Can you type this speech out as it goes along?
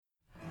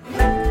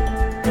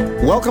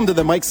Welcome to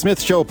the Mike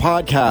Smith Show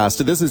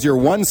podcast. This is your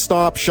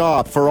one-stop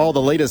shop for all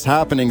the latest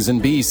happenings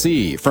in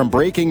BC. From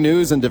breaking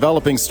news and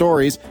developing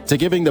stories to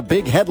giving the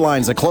big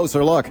headlines a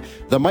closer look,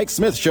 the Mike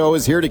Smith Show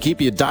is here to keep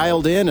you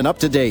dialed in and up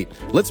to date.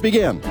 Let's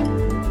begin.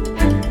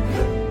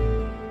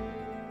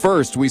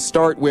 First, we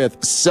start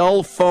with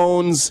cell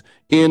phones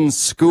in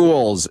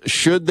schools.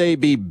 Should they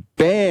be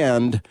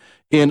banned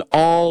in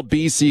all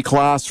BC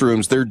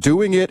classrooms? They're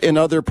doing it in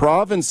other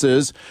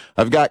provinces.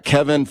 I've got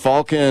Kevin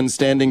Falcon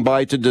standing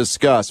by to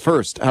discuss.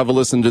 First, have a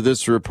listen to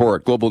this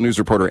report. Global News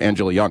reporter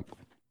Angela Young.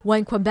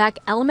 When Quebec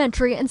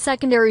elementary and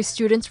secondary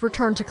students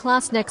return to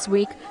class next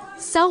week,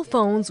 cell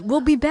phones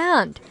will be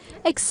banned,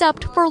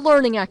 except for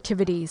learning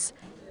activities.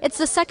 It's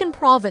the second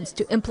province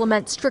to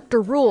implement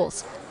stricter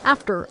rules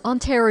after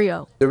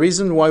Ontario. The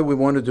reason why we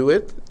want to do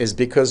it is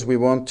because we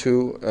want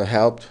to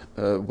help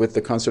with the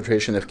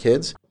concentration of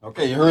kids.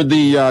 Okay, you heard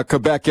the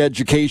Quebec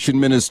education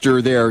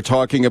minister there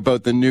talking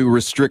about the new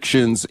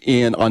restrictions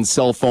on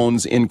cell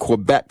phones in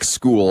Quebec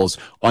schools.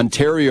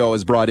 Ontario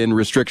has brought in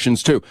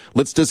restrictions too.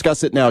 Let's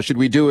discuss it now. Should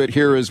we do it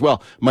here as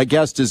well? My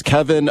guest is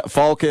Kevin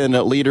Falcon,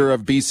 leader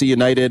of BC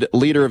United,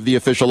 leader of the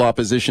official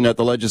opposition at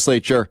the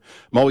legislature.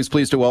 I'm always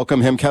pleased to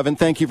welcome him. Kevin,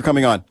 thank you for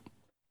coming on.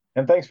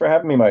 And thanks for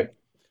having me, Mike.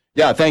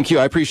 Yeah, thank you.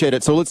 I appreciate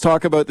it. So let's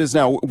talk about this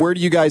now. Where do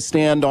you guys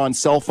stand on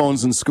cell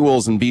phones in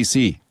schools in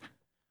BC?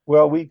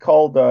 Well, we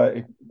called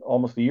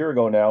almost a year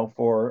ago now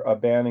for a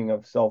banning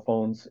of cell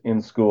phones in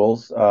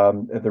schools.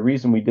 The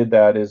reason we did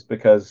that is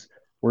because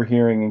we're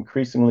hearing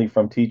increasingly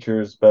from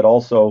teachers, but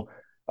also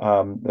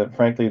that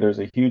frankly, there's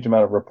a huge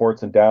amount of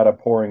reports and data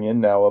pouring in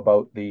now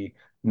about the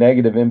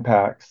negative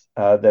impacts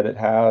that it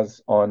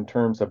has on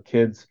terms of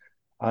kids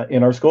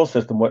in our school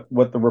system.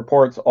 What the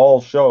reports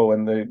all show,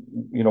 and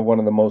one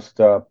of the most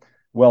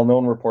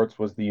well-known reports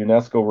was the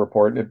UNESCO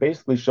report. It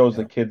basically shows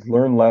that kids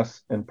learn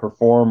less and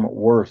perform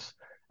worse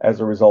as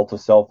a result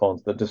of cell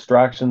phones. The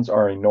distractions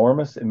are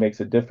enormous. It makes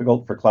it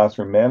difficult for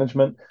classroom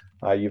management.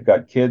 You've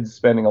got kids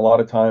spending a lot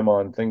of time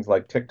on things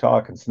like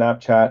TikTok and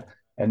Snapchat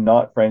and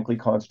not, frankly,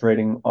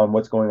 concentrating on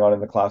what's going on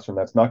in the classroom.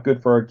 That's not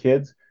good for our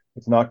kids.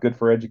 It's not good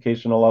for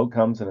educational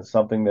outcomes, and it's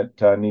something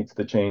that needs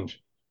to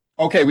change.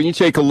 Okay, when you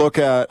take a look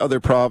at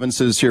other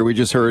provinces here, we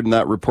just heard in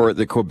that report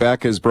that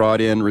Quebec has brought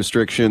in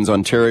restrictions.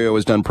 Ontario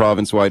has done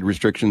province-wide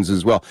restrictions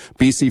as well.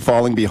 BC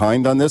falling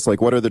behind on this?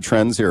 Like, what are the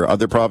trends here?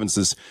 Other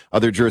provinces,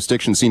 other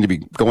jurisdictions seem to be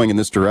going in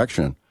this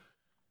direction.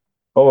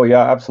 Oh,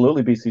 yeah,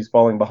 absolutely. BC's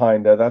falling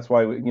behind. That's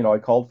why, I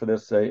called for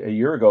this a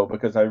year ago,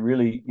 because I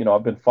really,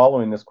 I've been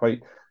following this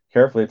quite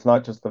carefully. It's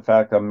not just the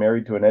fact I'm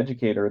married to an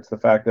educator. It's the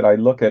fact that I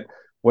look at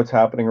what's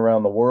happening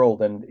around the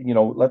world. And,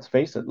 let's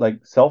face it,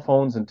 like cell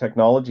phones and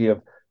technology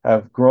have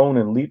grown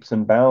in leaps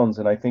and bounds,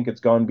 and I think it's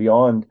gone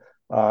beyond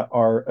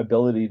our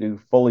ability to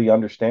fully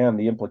understand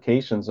the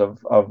implications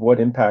of what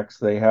impacts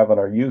they have on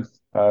our youth,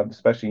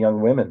 especially young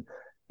women.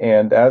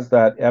 And as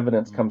that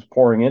evidence comes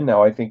pouring in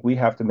now, I think we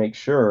have to make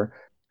sure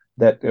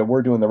that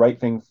we're doing the right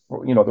thing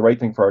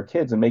for our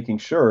kids, and making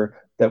sure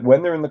that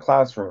when they're in the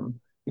classroom,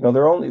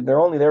 they're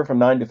only there from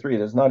 9 to 3.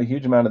 There's not a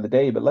huge amount of the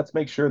day, but let's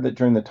make sure that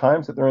during the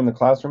times that they're in the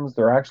classrooms,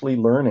 they're actually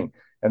learning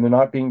and they're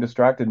not being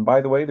distracted. And by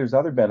the way, there's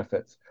other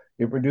benefits.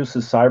 It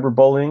reduces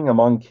cyberbullying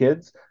among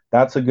kids.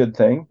 That's a good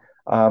thing.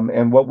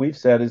 And what we've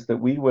said is that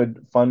we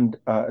would fund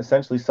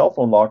essentially cell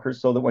phone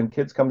lockers, so that when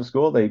kids come to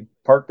school, they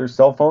park their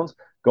cell phones,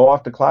 go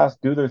off to class,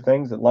 do their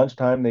things. At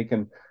lunchtime, they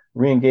can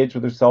re-engage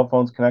with their cell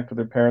phones, connect with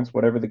their parents,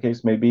 whatever the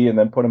case may be, and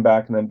then put them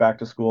back, and then back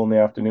to school in the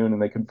afternoon,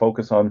 and they can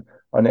focus on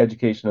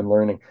education and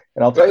learning.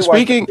 And I'll tell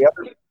you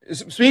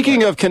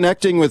Speaking of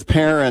connecting with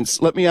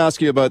parents, let me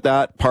ask you about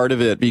that part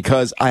of it,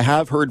 because I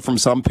have heard from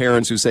some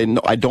parents who say, no,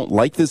 I don't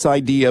like this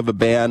idea of a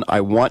ban. I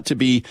want to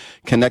be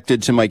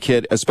connected to my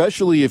kid,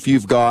 especially if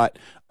you've got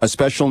a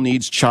special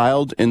needs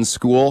child in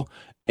school.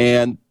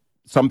 And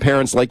some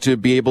parents like to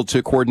be able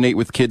to coordinate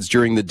with kids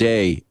during the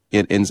day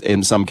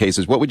in some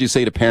cases. What would you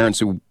say to parents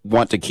who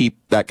want to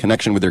keep that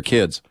connection with their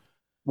kids?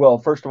 Well,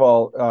 first of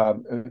all,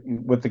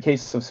 with the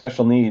cases of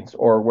special needs,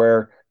 or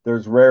where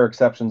there's rare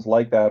exceptions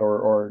like that,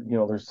 or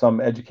there's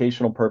some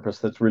educational purpose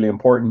that's really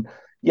important,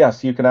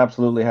 yes, you can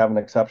absolutely have an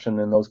exception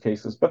in those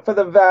cases. But for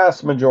the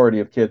vast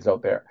majority of kids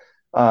out there,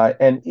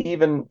 and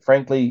even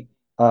frankly,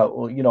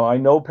 I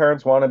know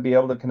parents want to be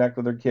able to connect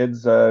with their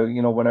kids,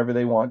 whenever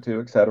they want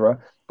to, etc.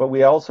 But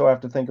we also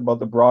have to think about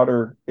the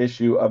broader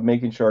issue of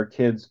making sure our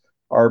kids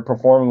are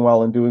performing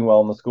well and doing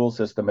well in the school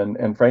system.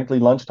 And frankly,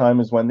 lunchtime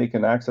is when they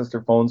can access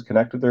their phones,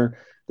 connect with their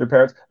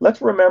parents.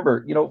 Let's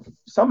remember,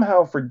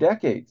 somehow for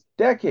decades,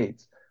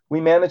 we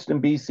managed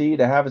in BC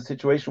to have a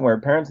situation where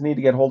parents need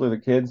to get hold of their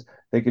kids.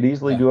 They could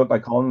easily do it by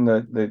calling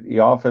the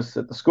office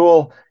at the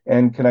school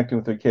and connecting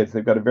with their kids.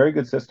 They've got a very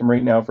good system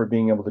right now for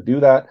being able to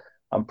do that.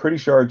 I'm pretty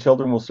sure our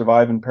children will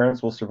survive and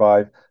parents will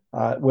survive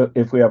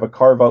if we have a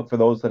carve out for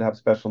those that have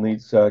special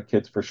needs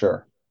kids, for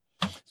sure.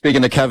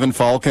 Speaking to Kevin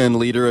Falcon,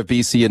 leader of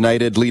BC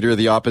United, leader of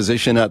the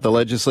opposition at the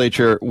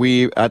legislature,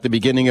 we, at the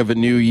beginning of a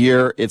new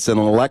year, it's an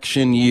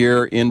election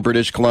year in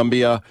British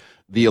Columbia.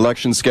 The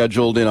election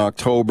scheduled in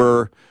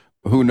October.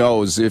 who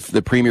knows if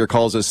the premier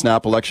calls a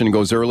snap election and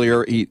goes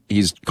earlier?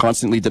 He's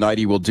constantly denied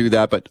he will do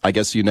that, but I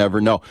guess you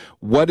never know.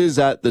 What is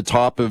at the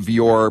top of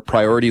your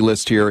priority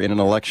list here in an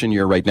election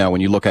year right now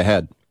when you look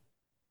ahead?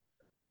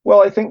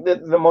 Well, I think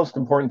that the most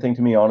important thing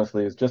to me,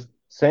 honestly, is just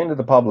saying to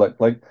the public,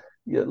 like,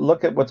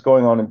 look at what's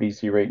going on in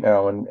BC right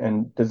now.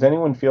 And does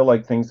anyone feel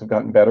like things have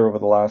gotten better over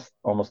the last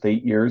almost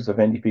 8 years of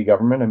NDP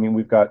government? I mean,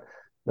 we've got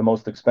the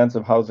most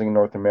expensive housing in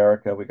North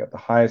America. We got the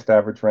highest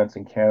average rents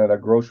in Canada.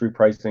 Grocery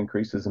price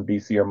increases in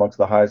BC are amongst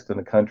the highest in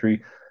the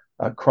country.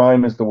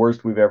 Crime is the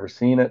worst we've ever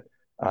seen it.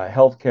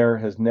 Healthcare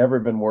has never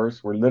been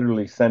worse. We're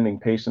literally sending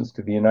patients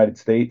to the United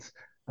States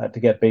to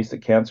get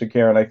basic cancer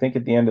care. And I think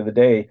at the end of the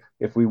day,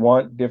 if we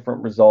want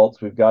different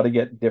results, we've got to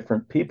get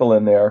different people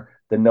in there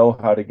that know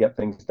how to get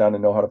things done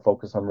and know how to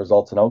focus on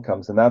results and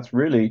outcomes. And that's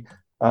really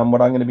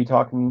what I'm going to be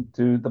talking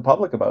to the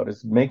public about,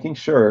 is making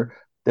sure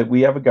that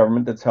we have a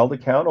government that's held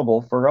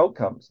accountable for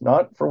outcomes,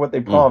 not for what they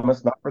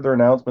promise, not for their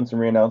announcements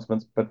and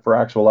re-announcements, but for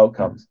actual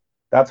outcomes.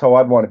 That's how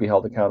I'd want to be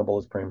held accountable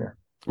as premier.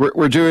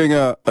 We're doing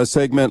a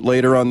segment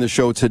later on the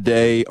show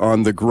today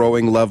on the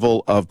growing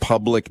level of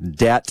public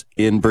debt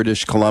in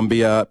British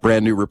Columbia.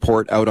 Brand new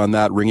report out on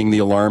that, ringing the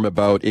alarm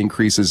about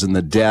increases in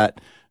the debt.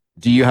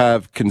 Do you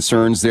have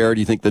concerns there?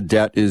 Do you think the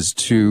debt is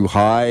too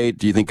high?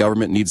 Do you think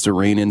government needs to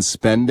rein in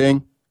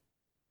spending?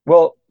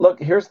 Well, look,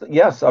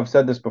 yes, I've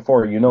said this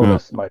before,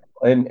 this, Mike.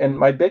 And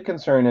my big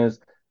concern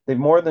is they've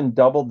more than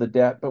doubled the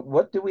debt, but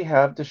what do we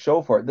have to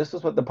show for it? This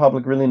is what the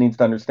public really needs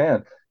to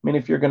understand. I mean,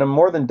 if you're going to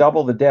more than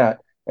double the debt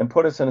and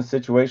put us in a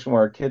situation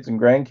where our kids and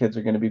grandkids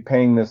are going to be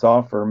paying this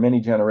off for many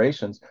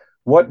generations,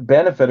 what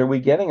benefit are we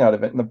getting out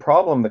of it? And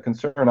the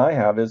concern I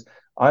have is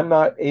I'm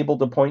not able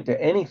to point to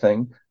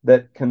anything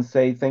that can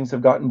say things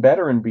have gotten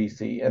better in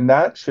BC. And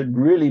that should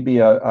really be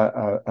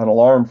an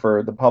alarm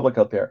for the public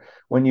out there.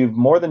 When you've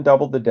more than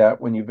doubled the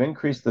debt, when you've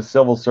increased the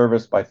civil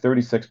service by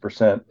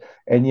 36%,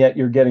 and yet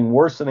you're getting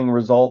worsening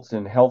results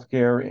in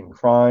healthcare, in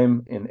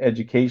crime, in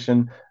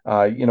education.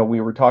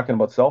 We were talking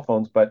about cell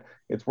phones, but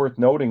it's worth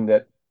noting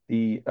that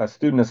the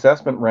student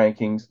assessment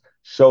rankings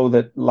show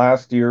that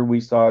last year we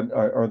saw,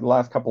 or the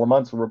last couple of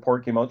months, a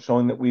report came out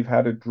showing that we've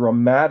had a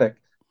dramatic,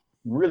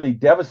 really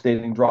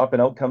devastating drop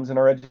in outcomes in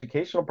our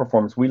educational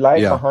performance. We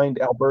lag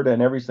behind Alberta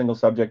in every single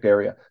subject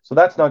area. So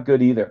that's not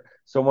good either.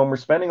 So when we're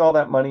spending all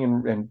that money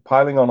and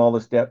piling on all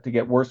this debt to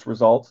get worse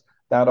results,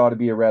 that ought to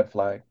be a red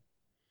flag.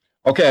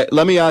 Okay,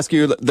 let me ask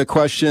you the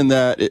question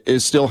that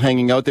is still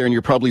hanging out there, and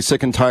you're probably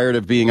sick and tired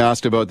of being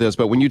asked about this,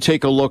 but when you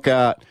take a look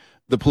at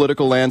the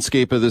political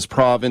landscape of this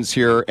province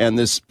here and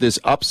this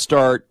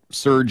upstart,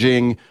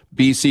 surging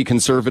BC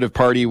Conservative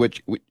Party,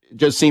 which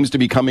just seems to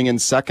be coming in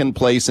second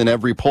place in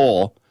every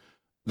poll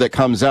that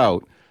comes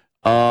out.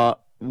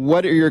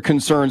 What are your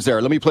concerns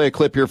there? Let me play a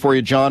clip here for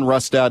you. John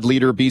Rustad,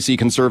 leader, BC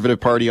Conservative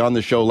Party, on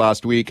the show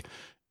last week.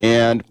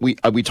 And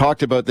we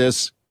talked about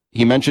this.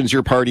 He mentions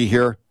your party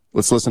here.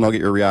 Let's listen. I'll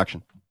get your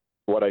reaction.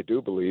 What I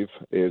do believe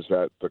is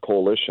that the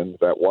coalition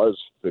that was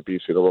the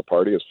BC Liberal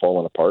Party has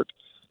fallen apart.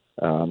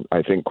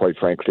 I think, quite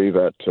frankly,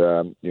 that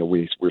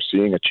we're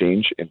seeing a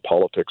change in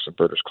politics in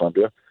British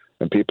Columbia,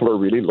 and people are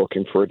really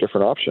looking for a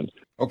different option.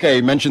 Okay,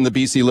 you mentioned the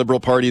BC Liberal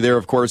Party there.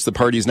 Of course, the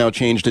party's now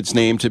changed its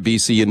name to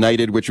BC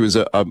United, which was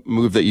a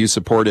move that you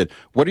supported.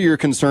 What are your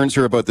concerns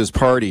here about this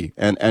party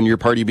and your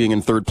party being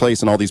in third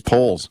place in all these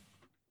polls?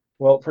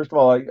 Well, first of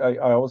all, I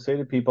always say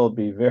to people,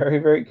 be very,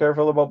 very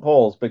careful about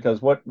polls,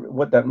 because what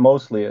that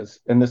mostly is,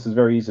 and this is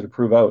very easy to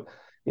prove out,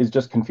 is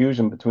just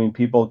confusion between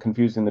people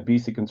confusing the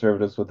BC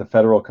Conservatives with the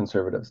federal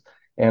Conservatives.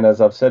 And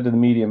as I've said to the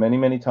media many,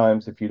 many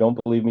times, if you don't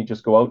believe me,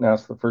 just go out and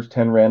ask the first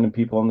 10 random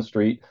people on the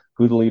street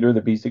who the leader of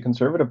the BC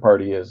Conservative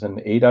Party is.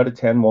 And 8 out of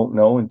 10 won't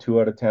know, and 2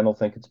 out of 10 will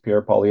think it's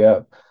Pierre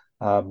Poilievre.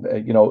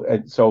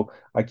 And so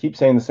I keep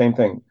saying the same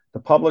thing.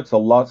 The public's a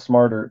lot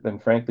smarter than,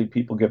 frankly,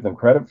 people give them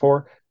credit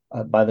for.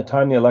 By the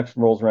time the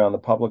election rolls around, the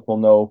public will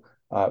know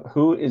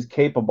who is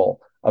capable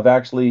of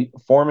actually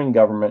forming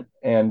government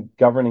and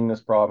governing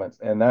this province.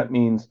 And that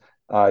means,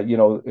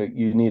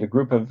 you need a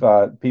group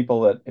of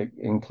people that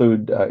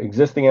include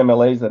existing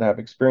MLAs that have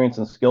experience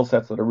and skill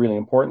sets that are really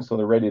important, so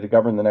they're ready to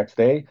govern the next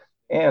day.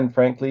 And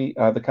frankly,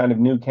 the kind of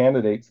new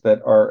candidates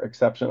that are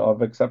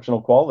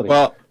exceptional quality.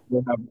 Well,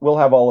 we'll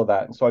have all of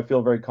that. And so I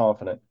feel very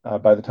confident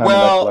by the time the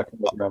next election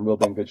rolls around, we'll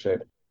be in good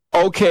shape.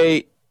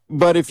 Okay.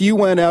 But if you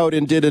went out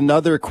and did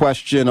another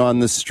question on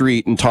the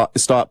street and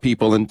stop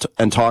people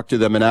and talk to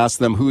them and ask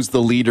them who's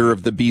the leader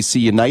of the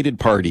BC United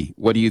Party,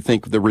 what do you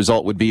think the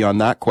result would be on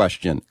that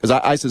question? Because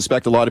I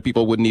suspect a lot of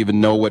people wouldn't even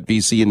know what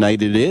BC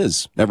United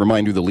is, never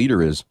mind who the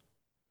leader is.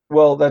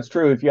 Well, that's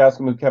true. If you ask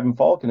them who Kevin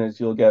Falcon is,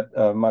 you'll get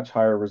a much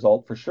higher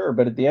result for sure.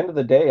 But at the end of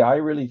the day, I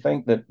really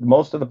think that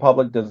most of the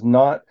public does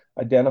not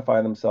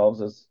identify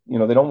themselves as, they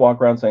don't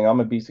walk around saying, I'm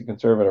a BC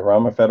Conservative, or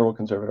I'm a federal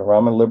Conservative, or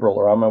I'm a Liberal,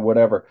 or I'm a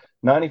whatever.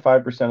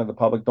 95% of the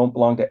public don't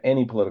belong to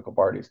any political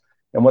parties.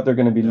 And what they're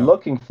going to be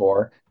looking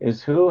for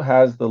is who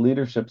has the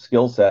leadership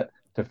skill set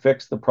to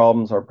fix the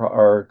problems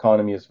our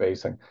economy is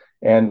facing.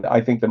 And I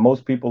think that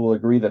most people will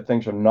agree that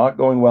things are not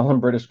going well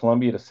in British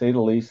Columbia, to say the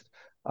least.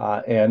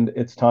 And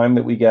it's time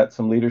that we get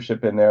some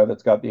leadership in there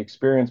that's got the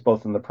experience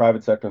both in the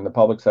private sector and the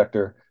public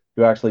sector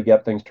to actually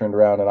get things turned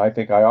around. And I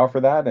think I offer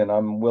that, and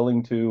I'm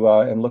willing to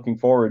and looking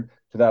forward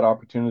to that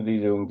opportunity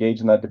to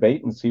engage in that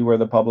debate and see where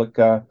the public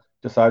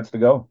decides to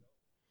go.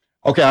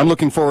 Okay, I'm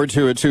looking forward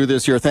to it too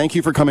this year. Thank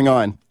you for coming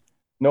on.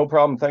 No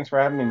problem. Thanks for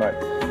having me, Mike.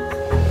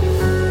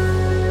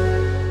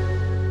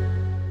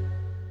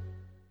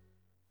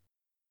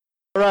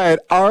 All right.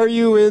 Are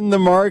you in the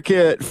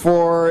market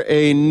for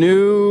a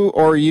new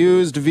or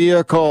used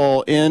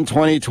vehicle in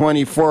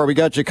 2024? We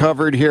got you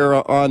covered here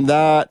on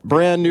that.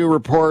 Brand new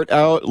report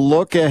out.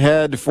 Look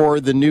ahead for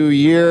the new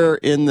year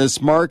in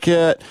this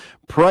market.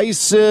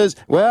 Prices,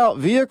 well,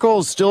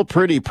 vehicles still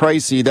pretty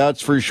pricey, that's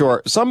for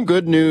sure. Some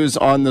good news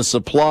on the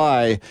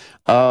supply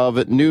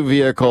of new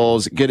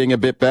vehicles getting a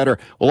bit better.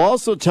 We'll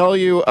also tell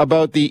you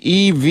about the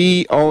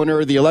EV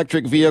owner, the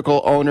electric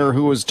vehicle owner,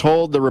 who was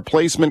told the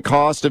replacement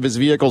cost of his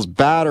vehicle's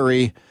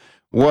battery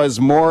was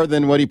more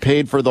than what he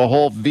paid for the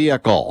whole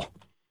vehicle.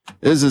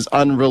 This is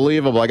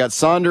unbelievable. I got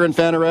Sonder and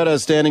Fanaretta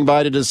standing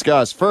by to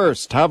discuss.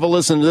 First, have a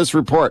listen to this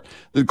report.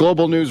 The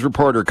Global News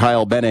reporter,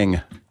 Kyle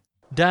Benning.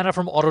 Data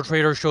from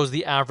AutoTrader shows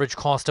the average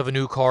cost of a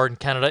new car in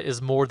Canada is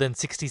more than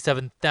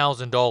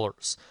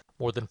 $67,000,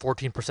 more than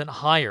 14%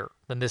 higher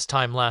than this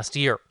time last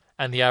year.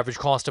 And the average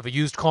cost of a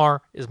used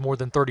car is more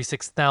than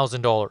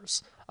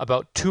 $36,000,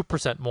 about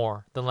 2%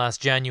 more than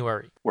last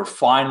January. We're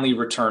finally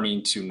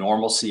returning to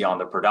normalcy on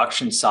the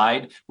production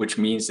side, which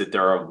means that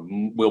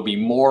will be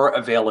more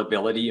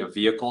availability of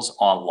vehicles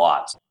on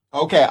lots.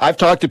 Okay, I've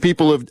talked to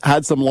people who've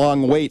had some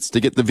long waits to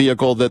get the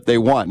vehicle that they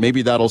want.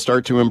 Maybe that'll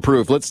start to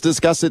improve. Let's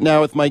discuss it now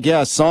with my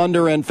guests,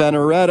 Sonder and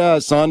Fanaretta.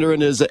 Sonder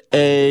is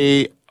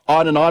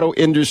an auto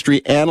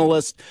industry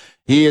analyst.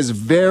 He is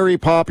very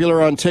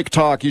popular on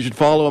TikTok. You should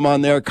follow him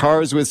on there.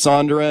 Cars with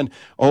Sonderen,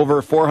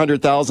 over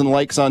 400,000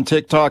 likes on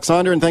TikTok.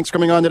 Sonderen, thanks for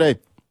coming on today.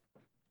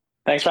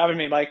 Thanks for having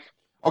me, Mike.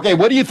 Okay,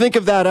 what do you think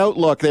of that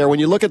outlook there? When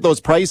you look at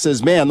those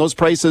prices, man, those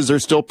prices are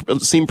still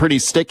seem pretty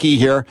sticky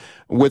here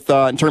with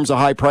in terms of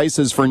high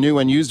prices for new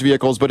and used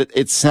vehicles, but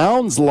it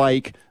sounds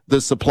like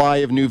the supply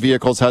of new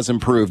vehicles has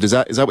improved. Is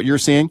that what you're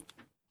seeing?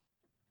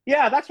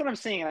 Yeah, that's what I'm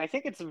seeing. And I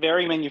think it's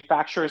very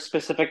manufacturer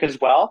specific as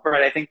well,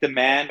 right? I think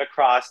demand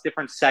across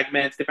different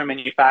segments, different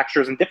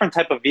manufacturers, and different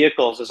type of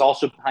vehicles is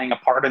also playing a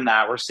part in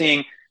that. We're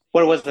seeing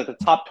what was it, the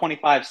top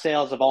 25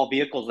 sales of all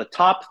vehicles, the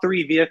top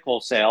 3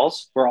 vehicle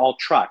sales were all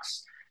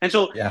trucks. And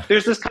so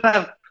there's this kind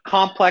of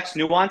complex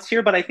nuance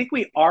here, but I think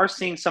we are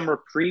seeing some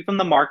reprieve in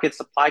the market.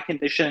 Supply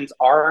conditions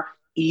are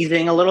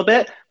easing a little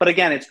bit, but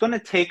again, it's going to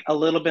take a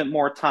little bit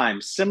more time.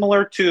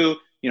 Similar to,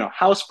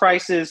 house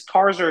prices,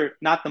 cars are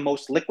not the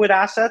most liquid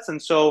assets,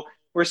 and so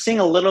we're seeing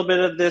a little bit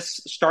of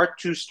this start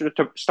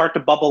to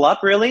bubble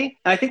up, really.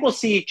 And I think we'll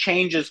see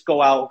changes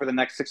go out over the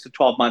next 6 to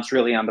 12 months,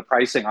 really, on the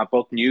pricing on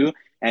both new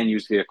and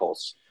used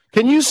vehicles.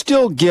 Can you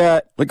still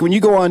get, like when you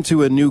go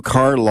onto a new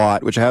car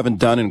lot, which I haven't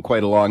done in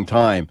quite a long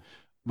time,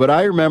 but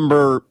I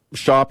remember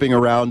shopping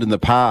around in the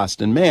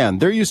past, and man,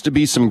 there used to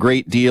be some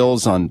great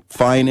deals on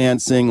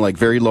financing, like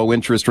very low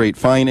interest rate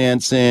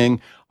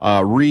financing,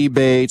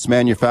 rebates,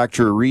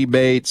 manufacturer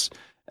rebates.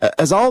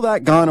 Has all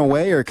that gone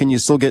away, or can you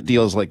still get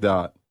deals like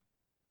that?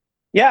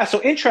 Yeah,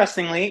 so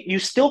interestingly, you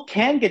still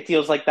can get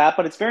deals like that,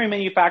 but it's very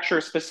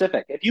manufacturer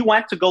specific. If you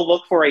went to go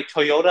look for a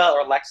Toyota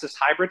or Lexus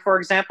hybrid, for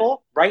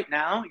example, right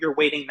now you're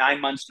waiting 9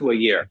 months to a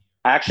year.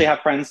 I actually have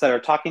friends that are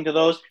talking to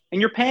those,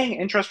 and you're paying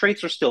interest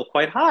rates are still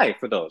quite high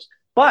for those.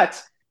 But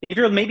if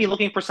you're maybe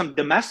looking for some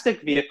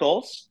domestic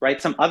vehicles,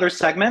 right, some other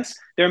segments,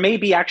 there may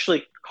be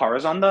actually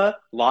cars on the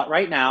lot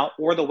right now,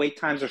 or the wait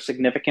times are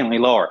significantly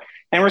lower.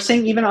 And we're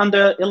seeing even on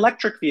the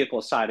electric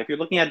vehicle side, if you're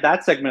looking at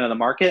that segment of the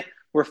market,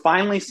 we're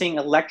finally seeing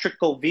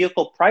electrical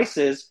vehicle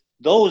prices,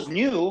 those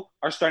new,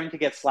 are starting to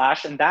get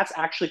slashed, and that's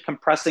actually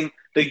compressing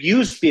the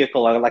used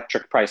vehicle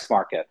electric price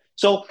market.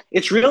 So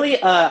it's really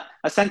a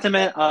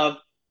sentiment of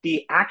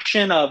the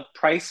action of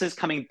prices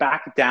coming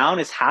back down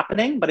is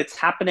happening, but it's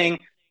happening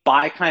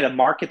by kind of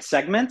market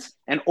segments.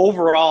 And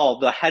overall,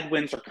 the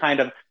headwinds are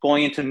kind of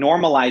going into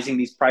normalizing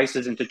these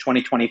prices into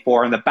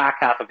 2024 in the back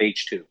half of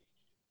H2.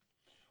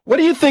 What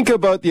do you think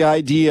about the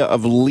idea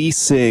of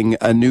leasing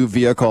a new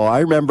vehicle? I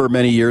remember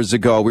many years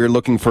ago, we were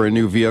looking for a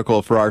new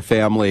vehicle for our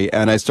family,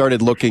 and I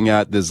started looking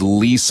at this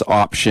lease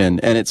option,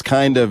 and it's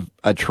kind of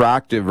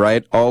attractive,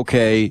 right?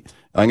 Okay,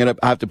 I'm going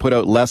to have to put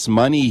out less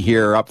money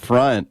here up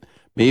front.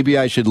 Maybe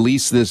I should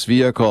lease this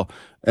vehicle.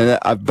 And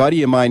a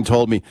buddy of mine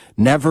told me,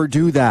 never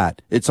do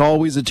that. It's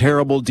always a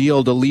terrible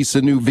deal to lease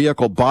a new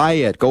vehicle. Buy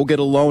it. Go get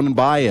a loan and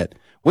buy it.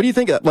 What do you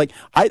think? Like,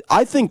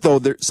 I think,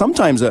 though,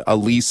 sometimes a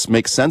lease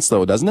makes sense,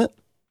 though, doesn't it?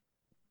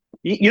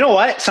 You know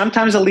what?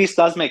 Sometimes a lease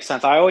does make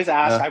sense. I always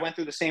ask, I went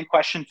through the same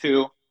question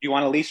too. Do you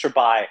want to lease or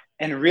buy?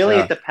 And really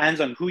it depends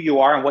on who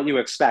you are and what you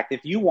expect.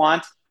 If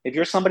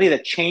you're somebody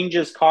that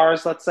changes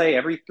cars, let's say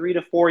every 3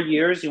 to 4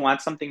 years, you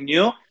want something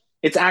new,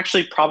 it's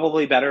actually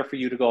probably better for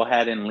you to go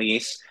ahead and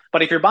lease.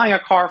 But if you're buying a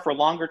car for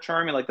longer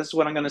term, you're like, this is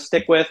what I'm going to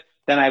stick with,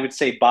 then I would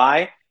say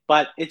buy.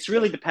 But it's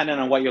really dependent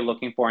on what you're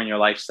looking for in your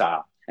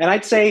lifestyle. And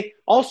I'd say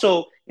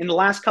also in the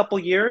last couple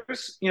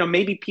years,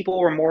 maybe people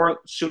were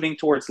more suiting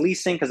towards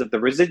leasing because of the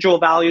residual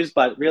values,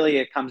 but really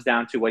it comes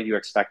down to what you're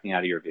expecting out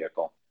of your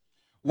vehicle.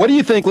 What do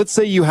you think? Let's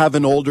say you have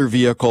an older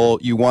vehicle,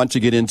 you want to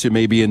get into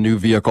maybe a new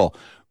vehicle.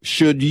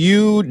 Should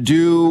you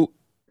do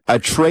a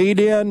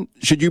trade-in?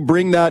 Should you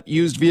bring that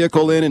used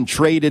vehicle in and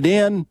trade it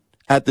in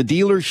at the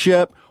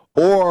dealership?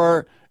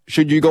 Or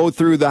should you go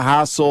through the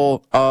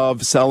hassle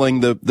of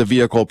selling the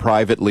vehicle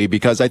privately?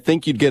 Because I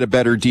think you'd get a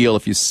better deal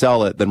if you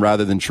sell it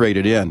rather than trade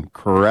it in,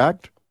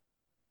 correct?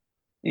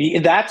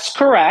 That's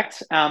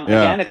correct.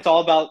 Again, it's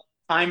all about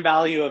time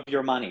value of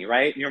your money,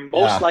 right? You're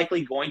most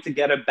likely going to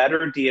get a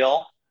better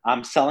deal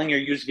selling your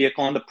used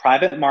vehicle in the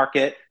private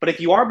market. But if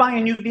you are buying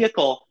a new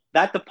vehicle,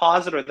 that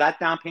deposit or that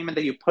down payment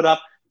that you put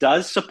up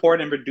does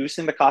support in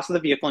reducing the cost of the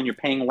vehicle, and you're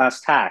paying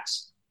less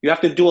tax. You have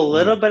to do a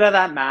little bit of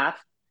that math.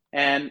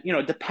 And,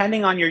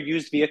 depending on your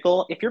used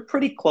vehicle, if you're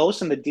pretty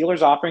close and the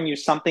dealer's offering you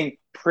something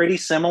pretty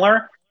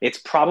similar, it's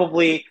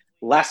probably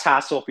less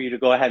hassle for you to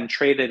go ahead and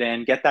trade it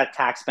in, get that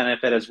tax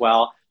benefit as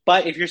well.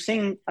 But if you're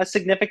seeing a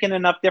significant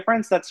enough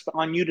difference, that's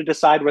on you to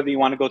decide whether you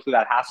want to go through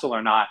that hassle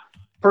or not.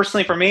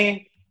 Personally, for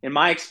me, in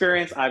my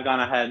experience, I've gone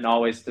ahead and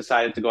always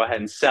decided to go ahead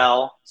and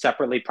sell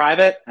separately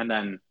private, and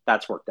then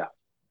that's worked out.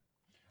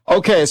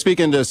 Okay,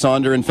 speaking to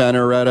Sonder and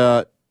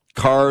Fanaretta,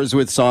 Cars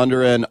with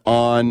Sonderen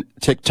on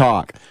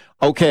TikTok.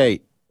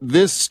 Okay,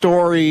 this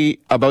story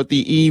about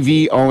the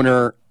EV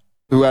owner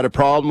who had a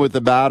problem with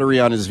the battery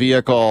on his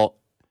vehicle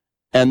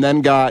and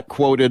then got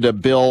quoted a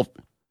bill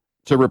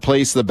to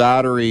replace the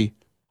battery,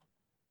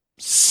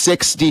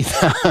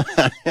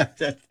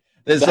 $60,000.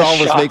 This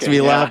almost shocking, makes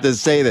me laugh to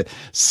say that.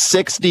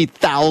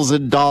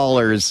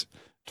 $60,000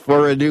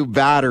 for a new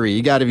battery.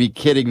 You got to be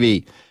kidding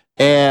me.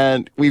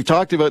 And we've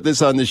talked about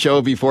this on the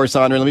show before,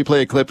 Sandra. Let me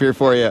play a clip here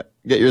for you.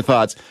 Get your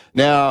thoughts.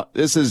 Now,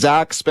 this is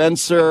Zach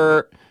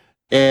Spencer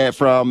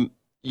from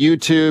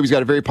YouTube. He's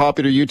got a very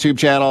popular YouTube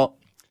channel.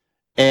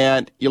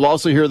 And you'll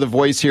also hear the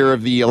voice here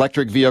of the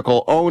electric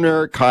vehicle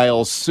owner,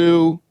 Kyle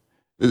Sue,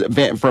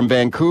 from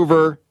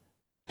Vancouver,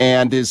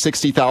 and his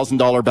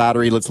 $60,000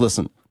 battery. Let's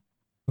listen.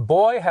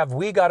 Boy, have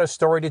we got a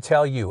story to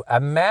tell you.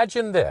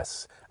 Imagine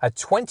this, a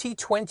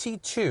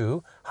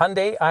 2022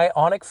 Hyundai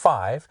Ioniq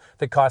 5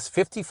 that costs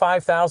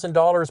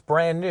 $55,000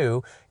 brand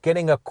new,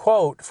 getting a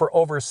quote for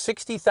over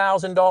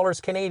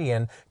 $60,000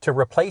 Canadian to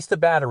replace the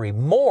battery,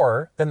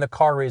 more than the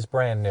car is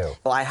brand new.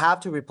 Well, I have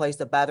to replace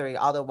the battery,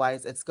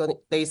 otherwise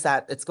they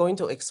said it's going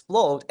to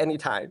explode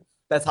anytime.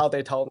 That's how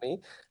they told me.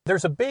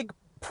 There's a big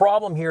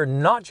problem here,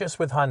 not just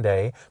with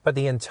Hyundai, but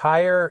the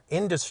entire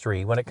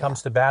industry when it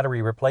comes to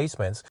battery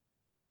replacements.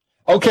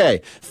 Okay,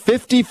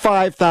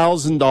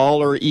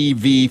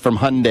 $55,000 EV from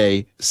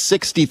Hyundai,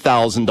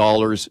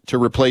 $60,000 to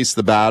replace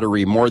the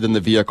battery, more than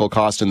the vehicle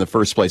cost in the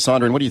first place.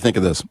 Sondren, what do you think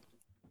of this?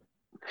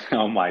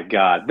 Oh my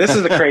God, this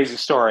is a crazy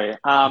story.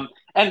 And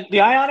the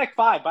Ioniq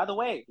 5, by the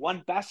way,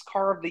 won best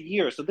car of the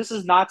year. So this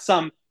is not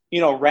some,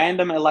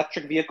 random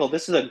electric vehicle.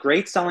 This is a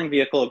great selling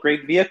vehicle, a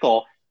great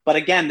vehicle. But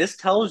again, this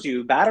tells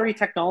you battery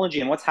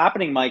technology and what's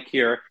happening, Mike,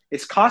 here,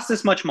 it's cost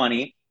this much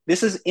money.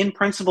 This is in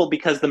principle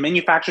because the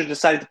manufacturer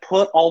decided to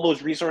put all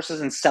those resources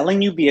in selling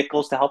new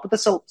vehicles to help with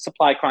the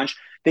supply crunch.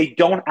 They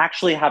don't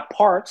actually have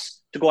parts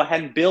to go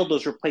ahead and build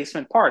those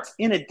replacement parts.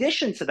 In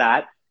addition to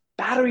that,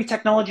 battery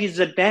technology is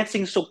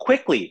advancing so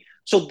quickly.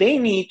 So they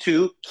need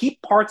to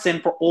keep parts in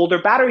for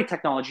older battery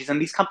technologies, and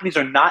these companies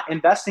are not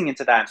investing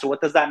into that. So what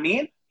does that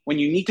mean? When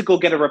you need to go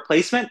get a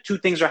replacement, two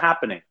things are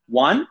happening.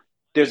 One,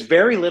 there's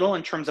very little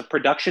in terms of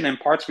production and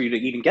parts for you to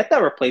even get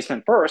that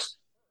replacement first.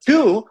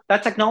 Two,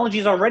 that technology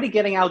is already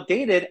getting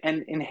outdated,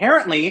 and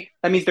inherently,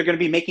 that means they're going to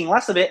be making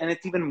less of it, and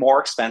it's even more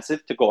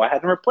expensive to go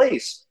ahead and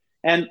replace.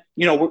 And,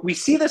 we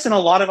see this in a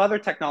lot of other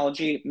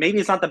technology. Maybe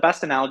it's not the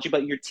best analogy,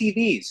 but your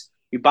TVs.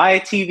 You buy a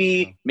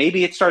TV,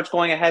 maybe it starts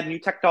going ahead, new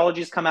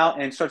technologies come out,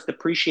 and it starts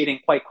depreciating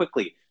quite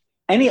quickly.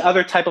 Any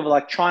other type of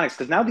electronics,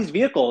 because now these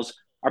vehicles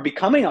are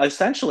becoming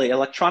essentially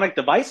electronic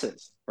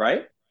devices,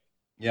 right?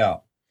 Yeah.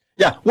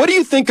 Yeah. What do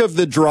you think of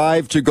the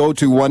drive to go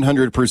to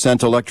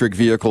 100% electric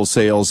vehicle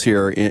sales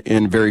here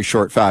in very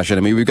short fashion?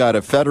 I mean, we've got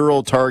a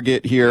federal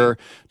target here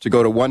to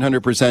go to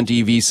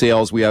 100% EV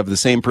sales. We have the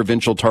same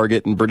provincial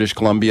target in British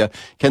Columbia.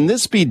 Can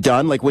this be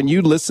done? Like when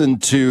you listen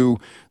to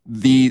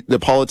the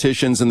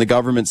politicians and the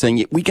government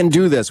saying, we can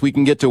do this, we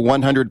can get to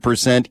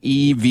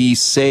 100% EV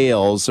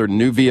sales or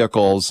new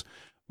vehicles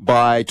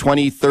by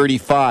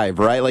 2035,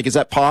 right? Like, is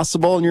that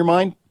possible in your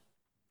mind?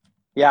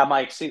 Yeah,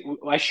 Mike, see,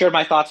 I shared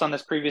my thoughts on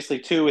this previously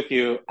too with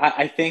you.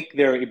 I think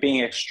they're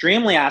being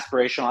extremely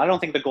aspirational. I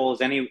don't think the goal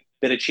is any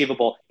bit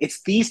achievable.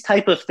 It's these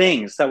type of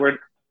things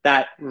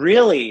that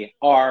really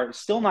are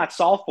still not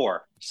solved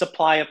for.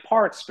 Supply of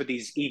parts for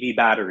these EV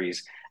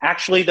batteries,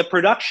 actually the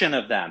production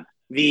of them,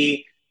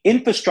 the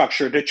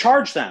infrastructure to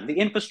charge them, the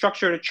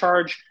infrastructure to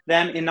charge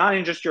them in not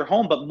in just your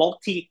home, but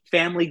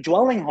multi-family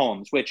dwelling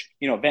homes, which,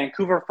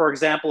 Vancouver, for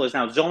example, is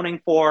now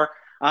zoning for.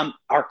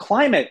 Our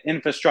climate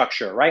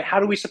infrastructure, right?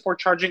 How do we support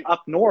charging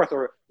up north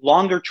or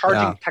longer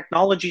charging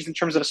technologies in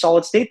terms of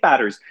solid state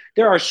batteries?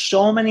 There are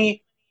so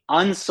many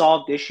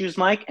unsolved issues,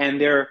 Mike,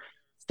 and they're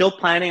still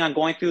planning on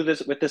going through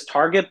this with this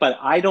target, but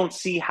I don't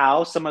see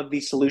how some of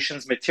these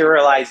solutions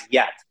materialize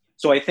yet.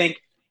 So I think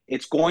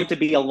it's going to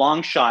be a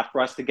long shot for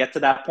us to get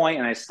to that point,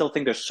 and I still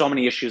think there's so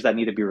many issues that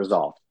need to be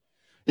resolved.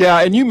 Yeah,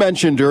 and you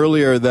mentioned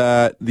earlier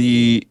that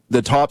the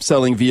top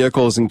selling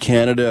vehicles in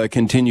Canada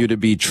continue to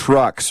be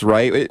trucks,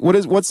 right?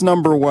 What's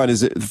number one?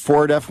 Is it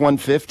Ford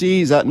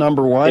F-150? Is that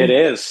number one? It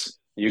is.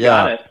 You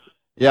got it.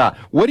 Yeah.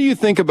 What do you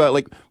think about,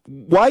 like,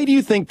 why do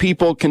you think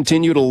people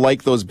continue to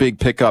like those big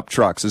pickup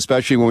trucks,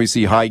 especially when we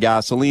see high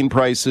gasoline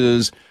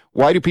prices?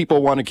 Why do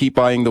people want to keep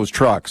buying those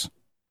trucks?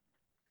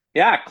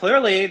 Yeah,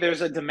 clearly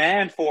there's a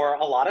demand for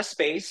a lot of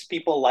space.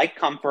 People like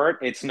comfort.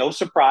 It's no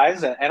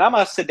surprise. And I'm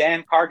a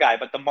sedan car guy,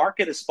 but the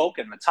market has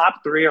spoken. The top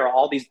three are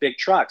all these big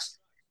trucks.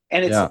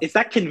 And it's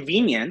that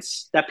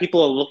convenience that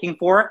people are looking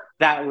for,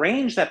 that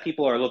range that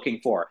people are looking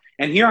for.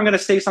 And here I'm going to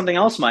say something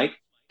else, Mike.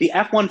 The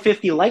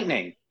F-150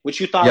 Lightning, which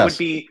you thought would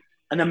be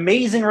an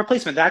amazing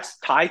replacement. That's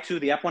tied to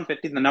the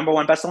F-150, the number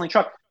one best-selling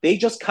truck. They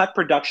just cut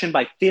production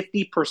by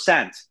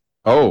 50%.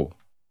 Oh.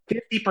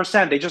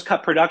 50%. They just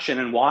cut production.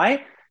 And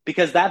why?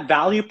 Because that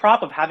value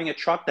prop of having a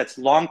truck that's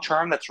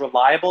long-term, that's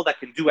reliable, that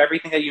can do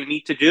everything that you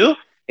need to do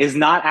is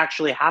not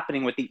actually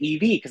happening with the EV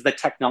because the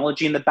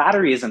technology and the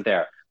battery isn't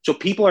there. So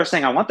people are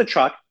saying, I want the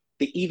truck.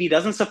 The EV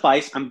doesn't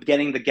suffice. I'm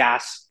getting the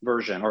gas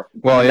version,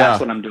 that's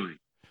what I'm doing.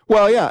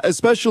 Well, yeah,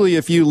 especially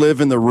if you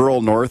live in the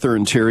rural north or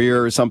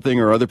interior or something,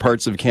 or other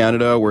parts of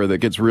Canada where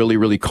it gets really,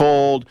 really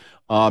cold.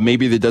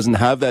 Maybe that doesn't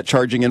have that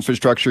charging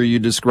infrastructure you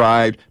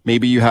described.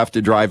 Maybe you have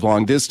to drive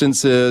long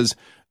distances.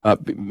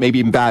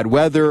 Maybe in bad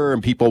weather,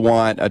 and people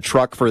want a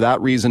truck for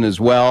that reason as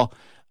well.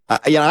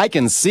 I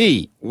can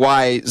see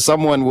why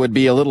someone would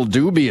be a little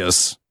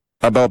dubious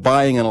about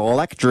buying an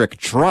electric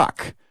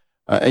truck.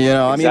 Exactly.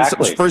 I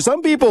mean, for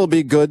some people it'll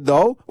be good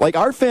though. Like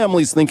our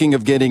family's thinking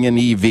of getting an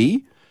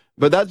EV,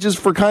 but that's just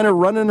for kind of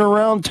running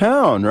around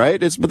town, right?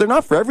 But they're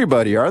not for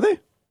everybody, are they?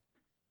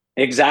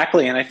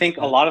 Exactly. And I think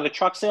a lot of the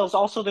truck sales,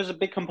 also there's a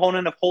big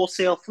component of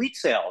wholesale fleet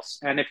sales.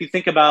 And if you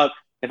think about,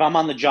 if I'm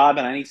on the job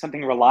and I need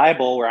something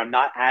reliable where I'm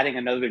not adding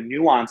another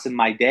nuance in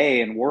my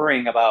day and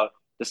worrying about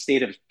the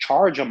state of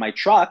charge on my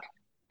truck,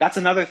 that's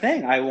another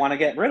thing I want to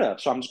get rid of.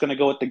 So I'm just going to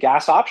go with the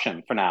gas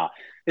option for now.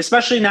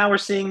 Especially now we're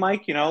seeing,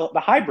 Mike, the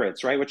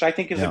hybrids, right? Which I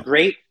think is a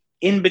great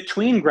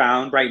in-between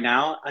ground right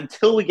now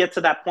until we get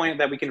to that point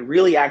that we can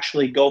really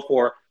actually go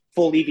for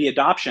full EV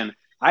adoption.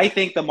 I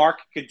think the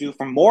market could do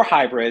for more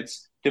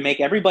hybrids to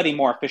make everybody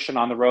more efficient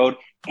on the road,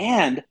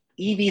 and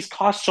EVs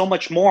cost so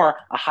much more.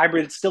 A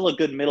hybrid is still a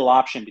good middle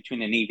option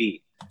between an EV.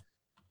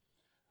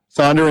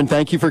 Sonder,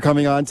 thank you for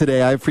coming on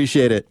today. I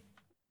appreciate it.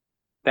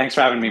 Thanks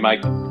for having me,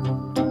 Mike.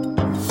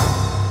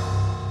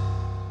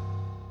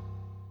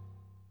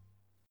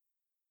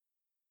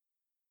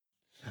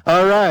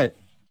 All right.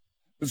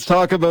 Let's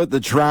talk about the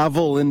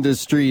travel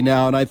industry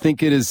now. And I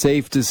think it is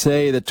safe to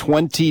say that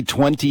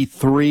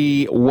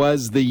 2023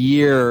 was the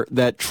year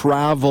that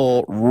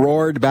travel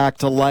roared back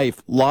to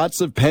life.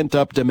 Lots of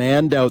pent-up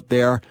demand out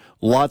there.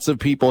 Lots of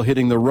people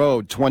hitting the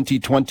road.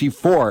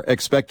 2024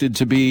 expected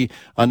to be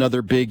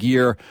another big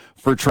year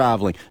for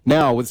traveling.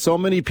 Now, with so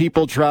many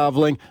people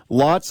traveling,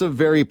 lots of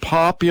very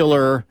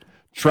popular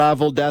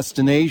travel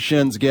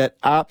destinations get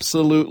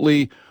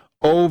absolutely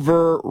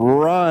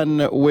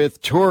overrun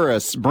with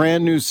tourists.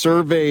 Brand new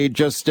survey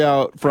just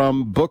out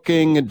from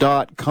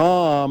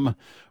booking.com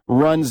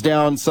runs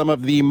down some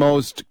of the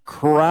most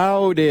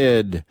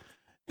crowded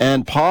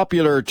and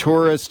popular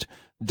tourist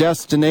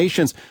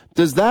destinations.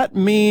 Does that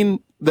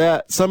mean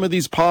that some of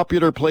these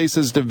popular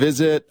places to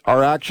visit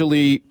are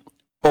actually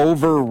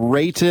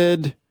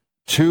overrated,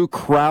 too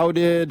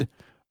crowded?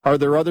 Are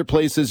there other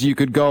places you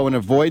could go and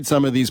avoid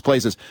some of these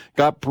places?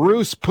 Got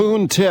Bruce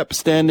Poon Tip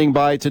standing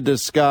by to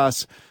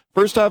discuss.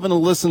 First, having to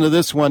listen to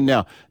this one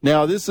now.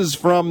 Now, this is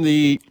from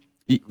the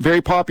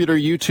very popular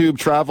YouTube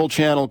travel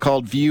channel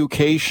called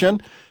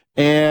Viewcation,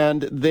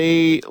 and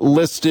they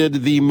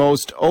listed the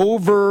most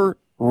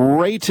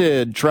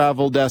overrated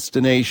travel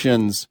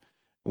destinations.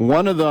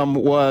 One of them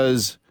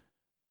was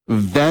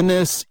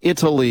Venice,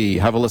 Italy.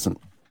 Have a listen.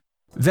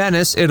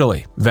 Venice,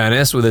 Italy.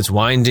 Venice, with its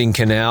winding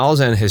canals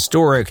and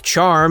historic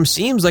charm,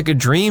 seems like a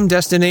dream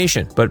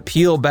destination, but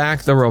peel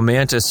back the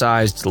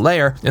romanticized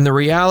layer, and the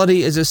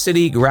reality is a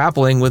city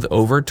grappling with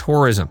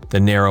over-tourism.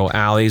 The narrow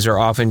alleys are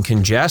often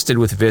congested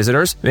with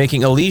visitors,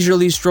 making a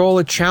leisurely stroll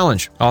a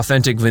challenge.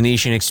 Authentic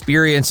Venetian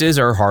experiences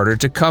are harder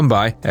to come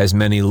by, as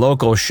many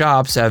local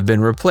shops have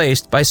been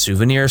replaced by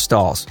souvenir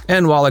stalls.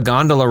 And while a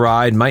gondola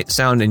ride might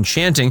sound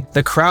enchanting,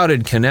 the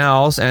crowded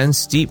canals and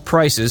steep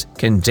prices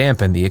can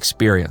dampen the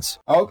experience.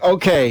 Oh,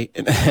 okay.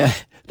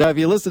 Now, if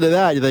you listen to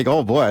that, you think,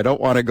 oh boy, I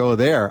don't want to go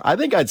there. I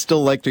think I'd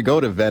still like to go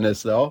to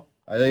Venice, though.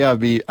 I think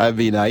I'd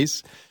be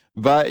nice.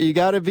 But you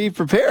got to be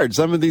prepared.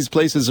 Some of these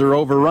places are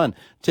overrun.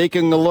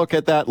 Taking a look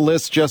at that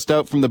list just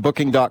out from the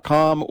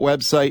booking.com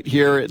website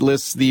here, it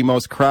lists the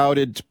most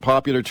crowded,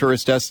 popular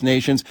tourist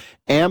destinations.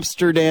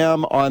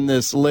 Amsterdam on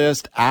this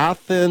list.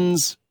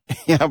 Athens.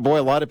 Yeah, boy,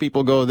 a lot of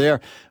people go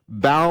there.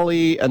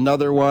 Bali,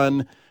 another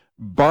one.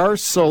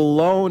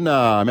 Barcelona.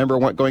 I remember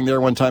going there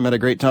one time, had a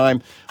great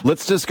time.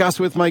 Let's discuss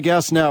with my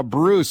guest now,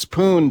 Bruce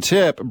Poon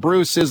Tip.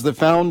 Bruce is the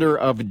founder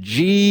of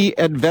G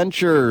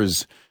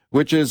Adventures,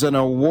 which is an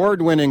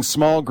award-winning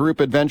small group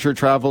adventure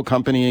travel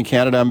company in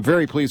Canada. I'm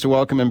very pleased to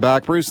welcome him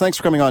back. Bruce, thanks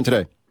for coming on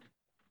today.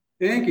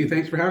 Thank you.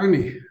 Thanks for having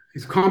me.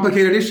 It's a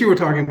complicated issue we're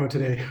talking about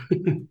today.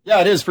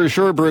 Yeah, it is for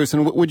sure, Bruce.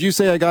 And would you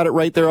say I got it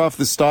right there off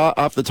the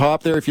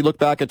top there? If you look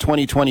back at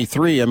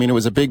 2023, I mean, it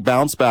was a big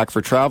bounce back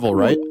for travel,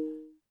 right?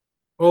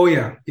 Oh,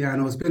 yeah. Yeah,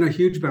 no, it's been a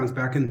huge bounce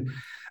back. And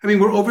I mean,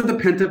 we're over the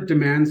pent-up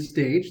demand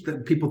stage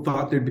that people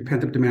thought there'd be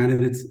pent-up demand,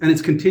 and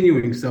it's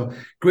continuing. So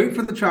great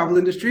for the travel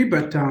industry,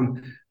 but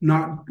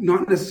not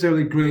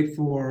necessarily great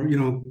for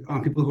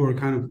people who are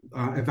kind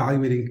of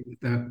evaluating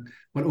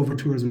what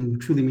over-tourism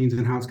truly means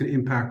and how it's going to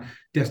impact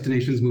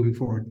destinations moving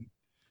forward.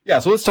 Yeah,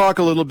 so let's talk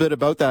a little bit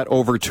about that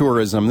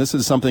over-tourism. This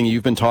is something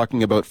you've been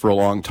talking about for a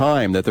long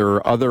time, that there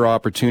are other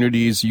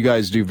opportunities. You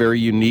guys do very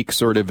unique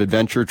sort of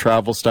adventure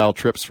travel style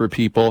trips for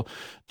people.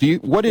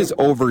 What is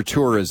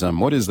over-tourism?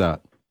 What is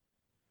that?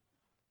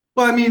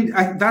 Well, I mean,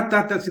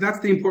 that's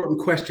the important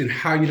question,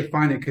 how you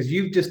define it, because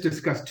you've just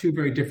discussed two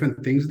very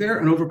different things there,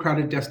 an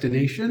overcrowded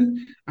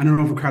destination and an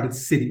overcrowded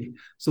city.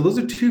 So those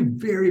are two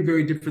very,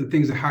 very different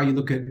things of how you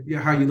look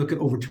at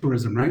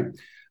over-tourism, right?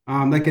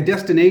 Like a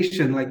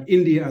destination like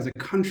India as a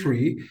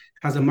country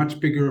has a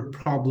much bigger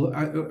problem,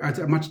 has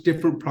a much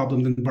different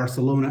problem than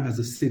Barcelona as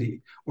a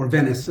city, or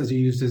Venice, as you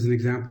used as an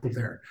example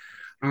there.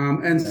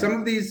 And some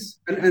of these,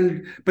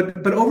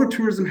 but over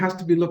tourism has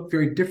to be looked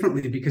very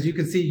differently, because you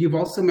can see you've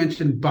also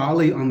mentioned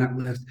Bali on that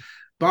list.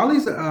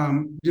 Bali's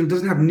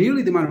doesn't have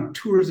nearly the amount of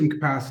tourism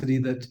capacity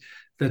that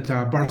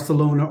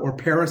Barcelona or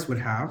Paris would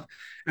have,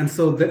 and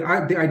so the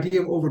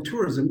idea of over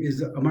tourism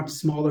is a much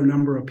smaller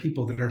number of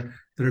people that are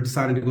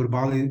deciding to go to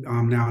Bali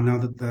now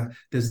that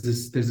there's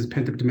this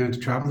pent up demand to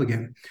travel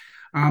again.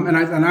 And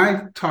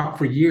I talked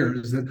for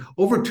years that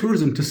over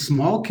tourism to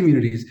small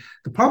communities,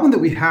 the problem that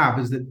we have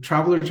is that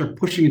travelers are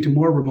pushing into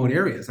more remote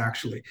areas.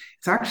 Actually,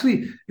 it's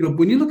actually,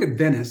 when you look at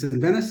Venice,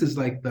 and Venice is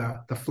like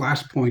the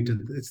flashpoint,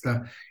 and it's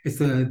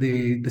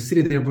the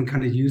city that everyone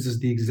kind of uses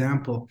the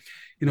example.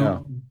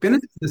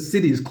 Venice, the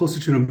city, is closer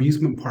to an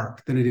amusement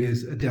park than it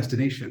is a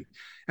destination.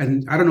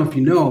 And I don't know if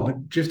you know,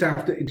 but just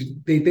after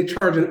they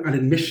charge an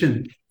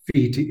admission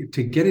fee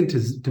to get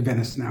into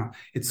Venice now.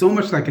 It's so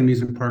much like an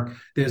amusement park.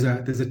 There's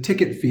a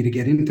ticket fee to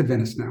get into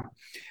Venice now.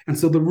 And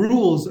so the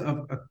rules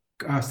of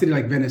a city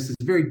like Venice is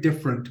very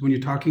different when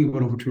you're talking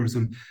about over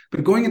tourism.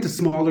 But going into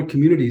smaller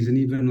communities, and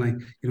even like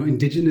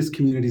indigenous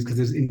communities, because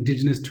there's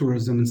indigenous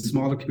tourism in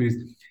smaller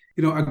communities,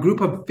 a group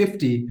of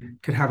 50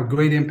 could have a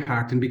great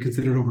impact and be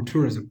considered over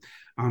tourism.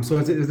 So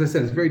as I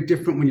said, it's very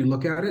different when you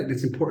look at it.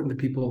 It's important that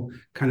people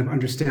kind of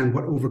understand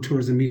what over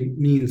tourism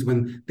means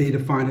when they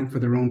define it for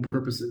their own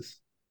purposes.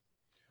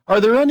 Are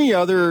there any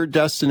other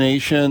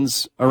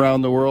destinations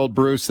around the world,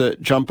 Bruce,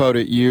 that jump out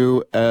at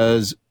you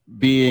as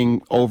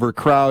being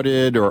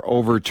overcrowded or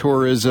over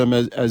tourism,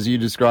 as you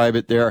describe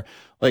it there?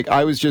 Like,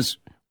 I was just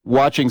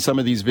watching some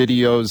of these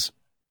videos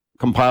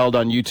compiled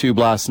on YouTube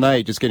last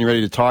night, just getting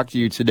ready to talk to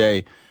you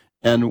today.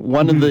 And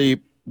one of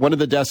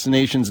the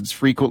destinations that's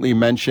frequently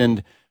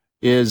mentioned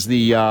is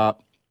the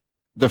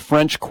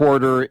French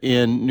Quarter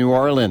in New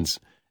Orleans.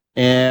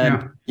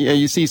 And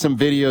you see some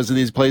videos of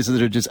these places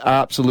that are just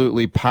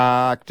absolutely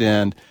packed,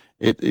 and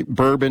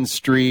Bourbon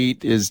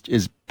Street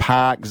is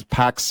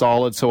packed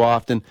solid so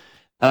often.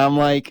 And I'm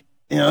like,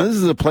 this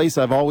is a place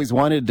I've always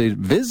wanted to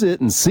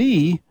visit and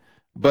see,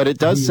 but it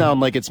does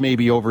sound like it's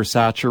maybe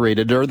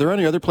oversaturated. Are there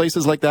any other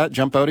places like that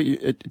jump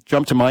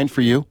to mind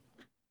for you?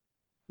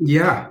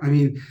 Yeah, I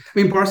mean,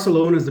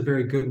 Barcelona is a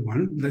very good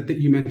one that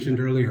you mentioned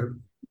earlier.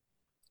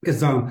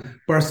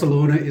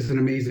 Barcelona is an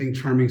amazing,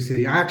 charming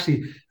city.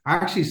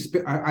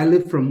 I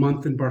lived for a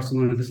month in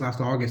Barcelona this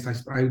last August.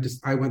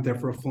 I went there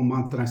for a full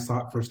month and I saw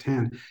it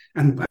firsthand.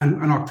 And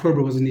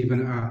October wasn't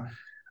even a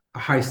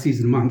high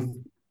season month.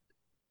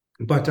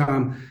 But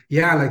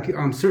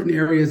certain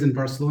areas in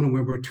Barcelona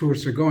where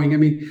tourists are going. I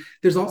mean,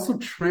 there's also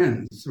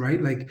trends,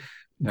 right? Like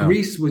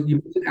Greece,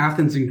 you mentioned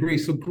Athens in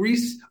Greece. So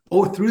Greece,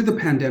 through the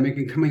pandemic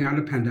and coming out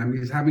of the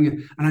pandemic, is having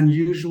an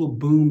unusual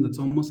boom that's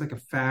almost like a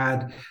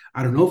fad.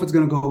 I don't know if it's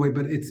going to go away,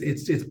 but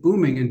it's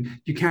booming, and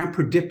you can't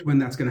predict when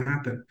that's going to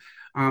happen.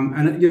 One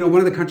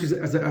of the countries,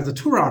 as a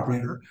tour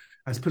operator,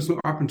 as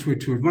personal operator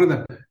tours, one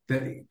of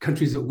the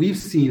countries that we've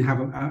seen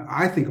have,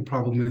 I think, a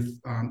problem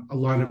with a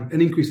lot of an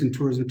increase in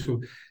tourism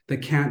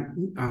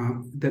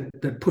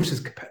that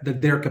pushes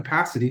their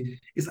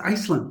capacity is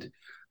Iceland.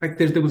 Like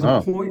there was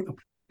a point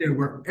there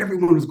where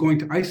everyone was going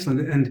to Iceland,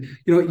 and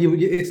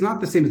it's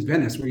not the same as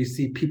Venice where you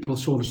see people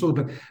shoulder to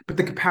shoulder, but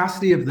the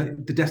capacity of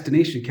the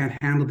destination can't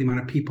handle the amount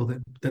of people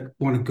that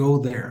want to go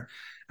there,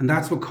 and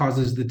that's what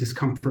causes the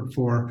discomfort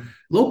for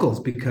locals,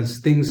 because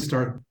things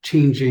start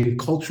changing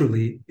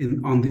culturally in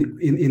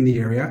the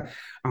area.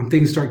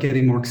 Things start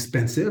getting more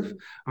expensive.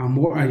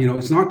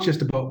 It's not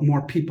just about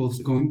more people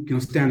going,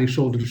 standing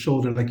shoulder to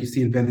shoulder like you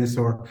see in Venice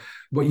or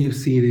what you've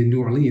seen in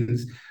New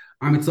Orleans.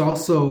 It's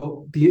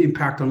also the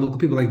impact on local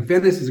people. Like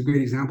Venice is a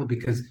great example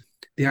because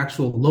the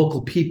actual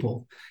local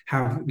people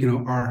have,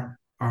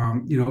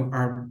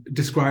 are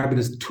described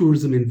as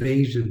tourism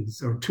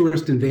invasions or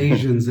tourist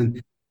invasions, and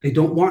they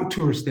don't want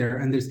tourists there.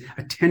 And there's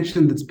a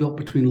tension that's built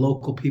between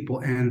local people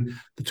and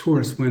the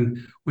tourists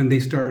when they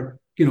start,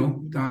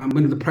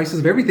 when the prices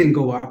of everything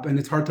go up, and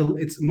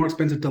it's more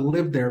expensive to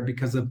live there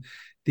because of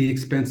the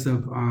expense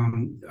of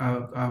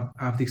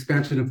the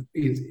expansion of,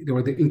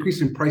 or the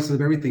increase in prices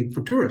of everything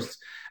for tourists.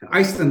 And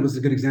Iceland was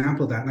a good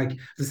example of that. Like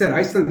as I said,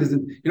 Iceland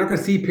isn't. You're not going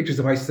to see pictures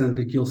of Iceland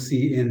like you'll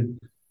see in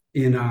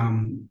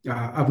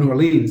of New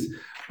Orleans,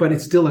 but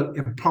it's still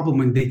a problem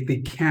when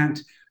they can't.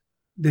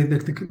 They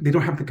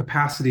don't have the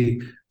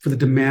capacity for the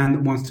demand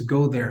that wants to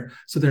go there.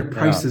 So their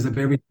prices of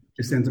everything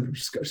just ends up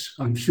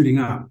shooting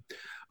up.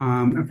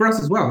 And for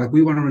us as well, like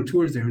we want to run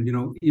tours there,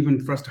 and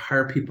even for us to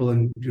hire people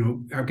and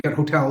get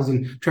hotels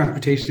and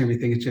transportation, and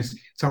everything, it's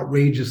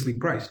outrageously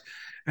priced,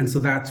 and so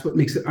that's what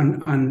makes it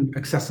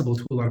unaccessible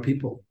to a lot of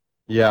people.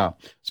 Yeah.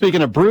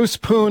 Speaking of Bruce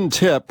Poon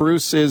Tip,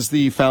 Bruce is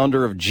the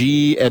founder of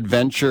G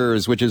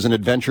Adventures, which is an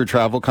adventure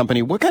travel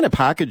company. What kind of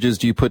packages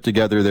do you put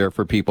together there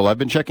for people? I've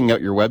been checking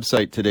out your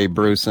website today,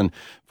 Bruce, and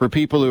for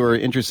people who are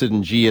interested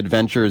in G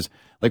Adventures,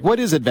 like what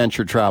is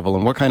adventure travel,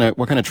 and what kind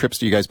of trips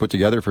do you guys put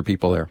together for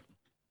people there?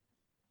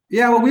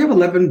 Yeah, well, we have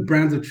 11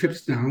 brands of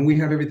trips now, and we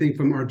have everything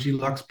from our G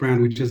Lux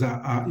brand, which is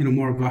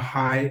more of a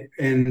high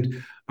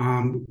end,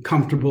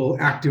 comfortable,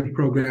 active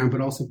program,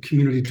 but also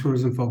community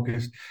tourism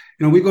focused.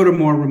 We go to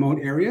more remote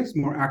areas,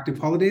 more active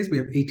holidays. We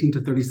have 18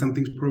 to 30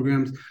 somethings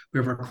programs. We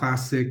have our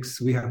classics.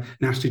 We have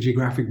National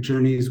Geographic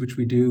journeys, which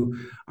we do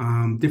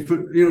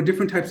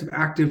different types of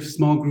active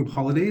small group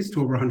holidays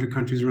to over 100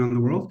 countries around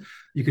the world.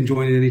 You can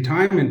join at any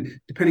time, and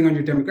depending on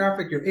your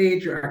demographic, your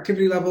age, your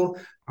activity level,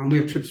 we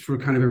have trips for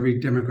kind of every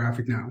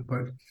demographic now.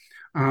 But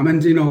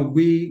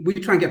we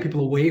try and get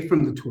people away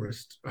from the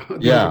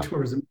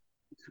tourism,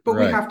 but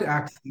right.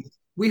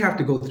 we have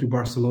to go through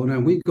Barcelona,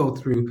 and we go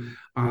through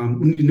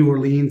New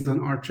Orleans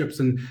on our trips,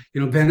 and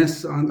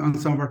Venice on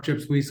some of our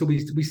trips. We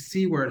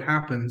see where it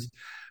happens.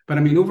 But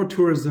I mean, over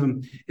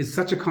tourism is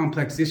such a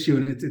complex issue,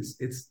 and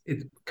it's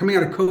coming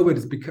out of COVID.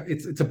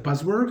 It's a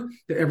buzzword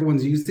that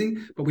everyone's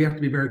using, but we have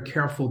to be very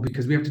careful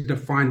because we have to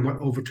define what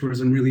over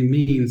tourism really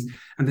means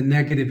and the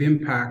negative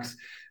impacts.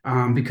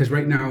 Because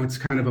right now it's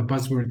kind of a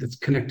buzzword that's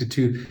connected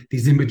to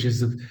these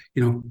images of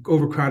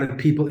overcrowded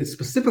people. It's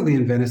specifically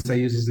in Venice I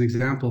use as an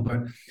example,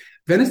 but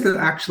Venice that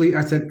actually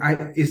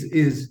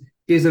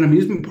is an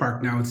amusement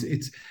park now. It's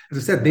as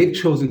I said, they've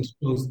chosen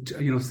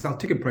to sell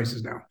ticket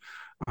prices now.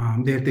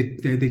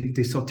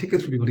 They sell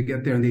tickets for people to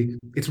get there, and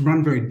it's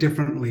run very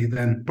differently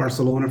than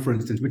Barcelona, for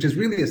instance, which is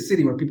really a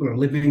city where people are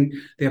living.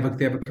 They have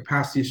a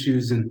capacity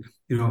issues, and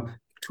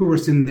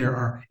tourists in there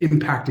are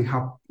impacting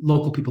how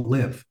local people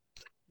live.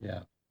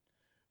 Yeah,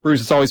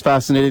 Bruce, it's always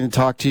fascinating to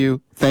talk to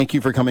you. Thank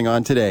you for coming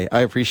on today.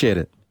 I appreciate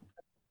it.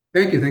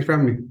 Thank you. Thanks for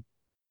having me.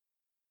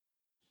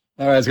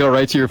 All right, let's go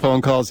right to your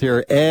phone calls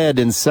here. Ed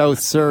in South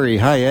Surrey.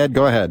 Hi, Ed.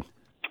 Go ahead.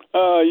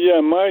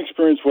 My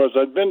experience was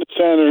I'd been to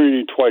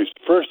Santorini twice.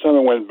 The first time I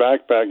went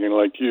backpacking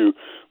like you,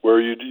 where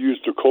you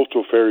used the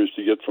coastal ferries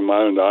to get from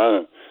island to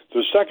island.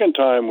 The second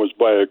time was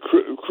by a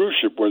cruise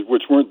ship,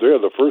 which weren't there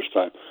the first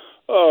time.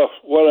 Oh,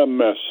 what a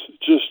mess.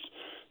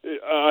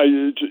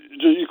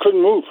 You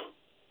couldn't move.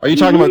 Are you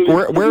talking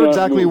about, where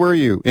exactly were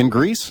you? In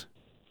Greece?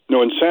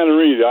 No, in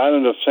Santorini, the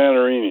island of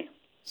Santorini.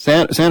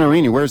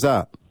 Santorini, where's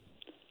that?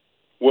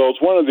 Well,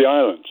 it's one of the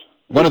islands.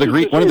 One of the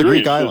Greek islands. One of the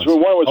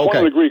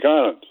Greek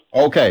islands.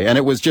 Okay, and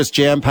it was just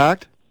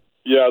jam-packed?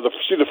 Yeah,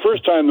 the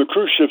first time the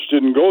cruise ships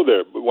didn't go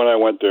there when I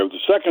went there. The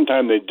second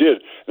time they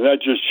did, and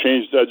that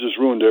just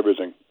ruined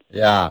everything.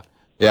 Yeah,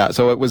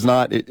 so it was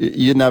not, you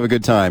didn't have a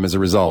good time as a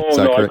result.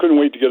 Oh, no, I couldn't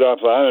wait to get off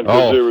the island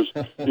because there was,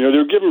 they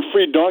were giving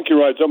free donkey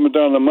rides up and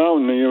down the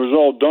mountain, and it was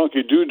all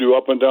donkey doo-doo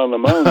up and down the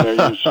mountain there.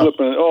 You're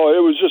slipping. Oh,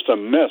 it was just a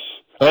mess.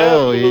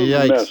 Oh,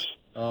 yikes. Mess.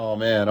 Oh,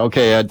 man.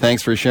 Okay, Ed,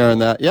 thanks for sharing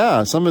that.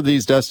 Yeah, some of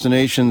these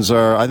destinations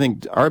are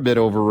a bit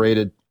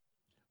overrated.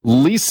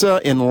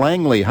 Lisa in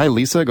Langley. Hi,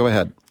 Lisa. Go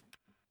ahead.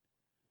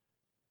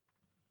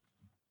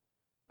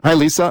 Hi,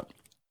 Lisa.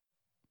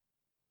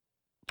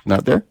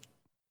 Not there?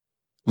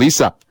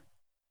 Lisa.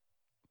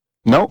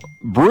 No.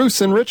 Bruce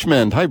in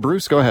Richmond. Hi,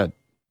 Bruce. Go ahead.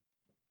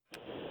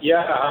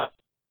 Yeah.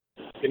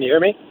 Can you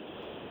hear me?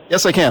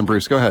 Yes, I can,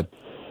 Bruce. Go ahead.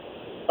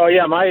 Oh,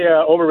 yeah. My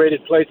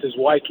overrated place is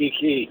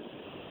Waikiki.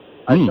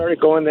 I started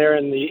going there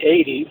in the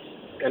 80s,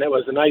 and it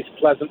was a nice,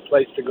 pleasant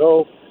place to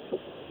go.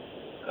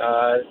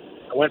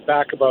 I went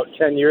back about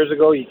 10 years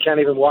ago. You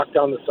can't even walk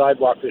down the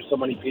sidewalk. There's so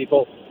many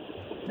people.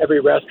 Every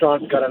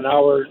restaurant's got an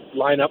hour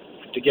lineup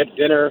to get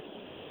dinner.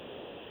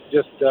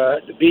 Just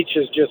the beach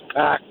is just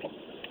packed.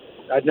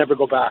 I'd never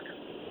go back.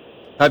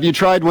 Have you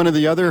tried one of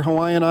the other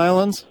Hawaiian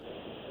islands?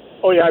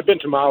 Oh, yeah, I've been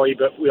to Maui,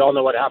 but we all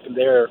know what happened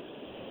there.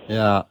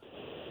 Yeah.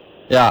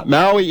 Yeah,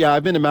 Maui, yeah,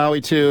 I've been to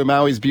Maui too.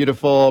 Maui's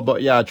beautiful,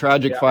 but yeah,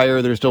 tragic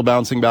fire. They're still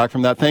bouncing back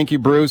from that. Thank you,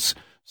 Bruce.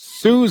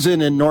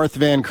 Susan in North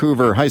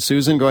Vancouver. Hi,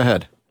 Susan, go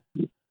ahead.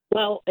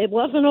 Well, it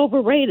wasn't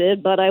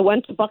overrated, but I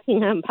went to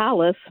Buckingham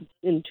Palace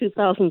in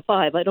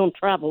 2005. I don't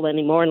travel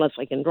anymore unless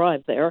I can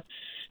drive there.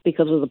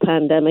 because of the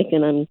pandemic,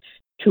 and I'm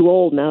too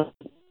old now.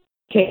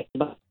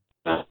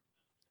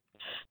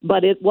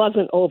 But it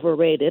wasn't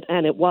overrated,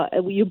 and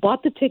you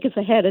bought the tickets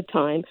ahead of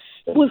time.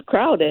 It was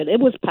crowded. It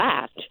was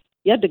packed.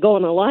 You had to go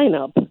in a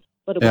lineup,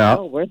 but it was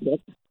well worth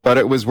it. But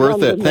it was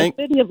worth London, it.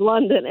 The city of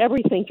London,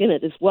 everything in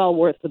it is well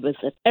worth the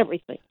visit.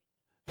 Everything.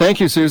 Thank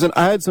you, Susan.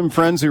 I had some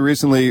friends who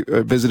recently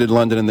visited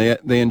London, and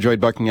they enjoyed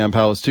Buckingham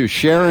Palace too.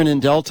 Sharon in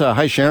Delta.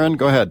 Hi, Sharon.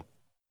 Go ahead.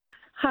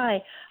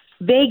 Hi.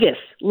 Vegas,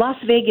 Las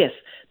Vegas.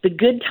 The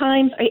good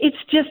times. It's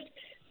just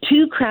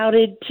too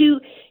crowded, too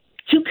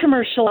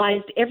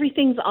commercialized.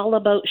 Everything's all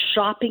about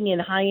shopping in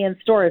high-end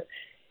stores.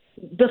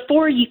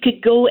 Before, you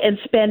could go and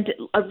spend,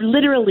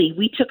 literally,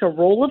 we took a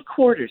roll of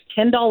quarters,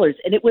 $10,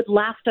 and it would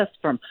last us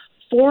from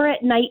 4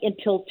 at night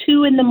until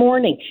 2 in the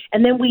morning.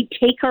 And then we'd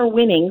take our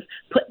winnings,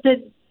 put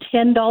the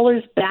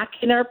 $10 back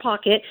in our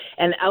pocket,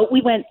 and out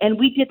we went. And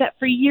we did that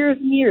for years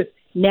and years.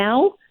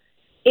 Now,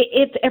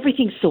 it's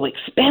everything's so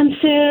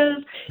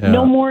expensive. Yeah.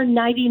 No more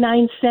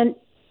 99-cent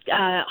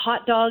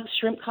hot dogs,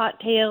 shrimp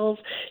cocktails,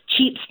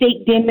 cheap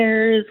steak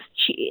dinners.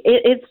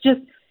 It's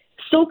just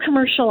so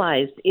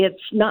commercialized.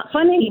 It's not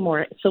fun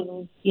anymore.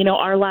 So,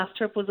 our last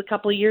trip was a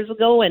couple of years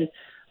ago, and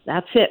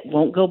that's it.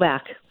 Won't go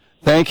back.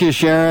 Thank you,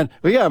 Sharon.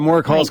 We got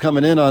more calls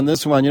coming in on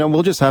this one.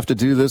 We'll just have to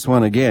do this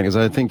one again because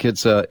I think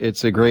it's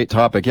a great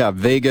topic. Yeah,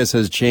 Vegas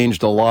has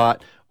changed a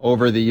lot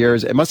over the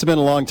years. It must have been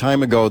a long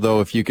time ago, though,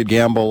 if you could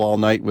gamble all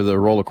night with a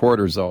roll of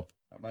quarters, though.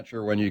 I'm not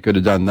sure when you could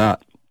have done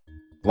that.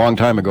 Long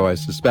time ago, I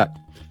suspect.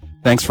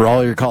 Thanks for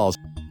all your calls.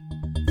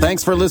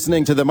 Thanks for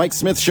listening to the Mike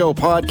Smith Show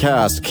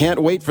podcast.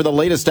 Can't wait for the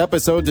latest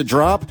episode to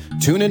drop?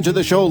 Tune into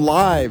the show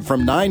live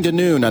from 9 to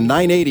noon on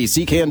 980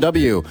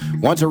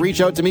 CKNW. Want to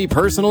reach out to me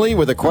personally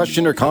with a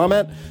question or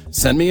comment?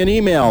 Send me an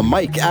email,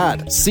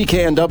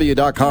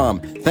 mike@cknw.com.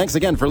 Thanks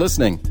again for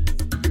listening.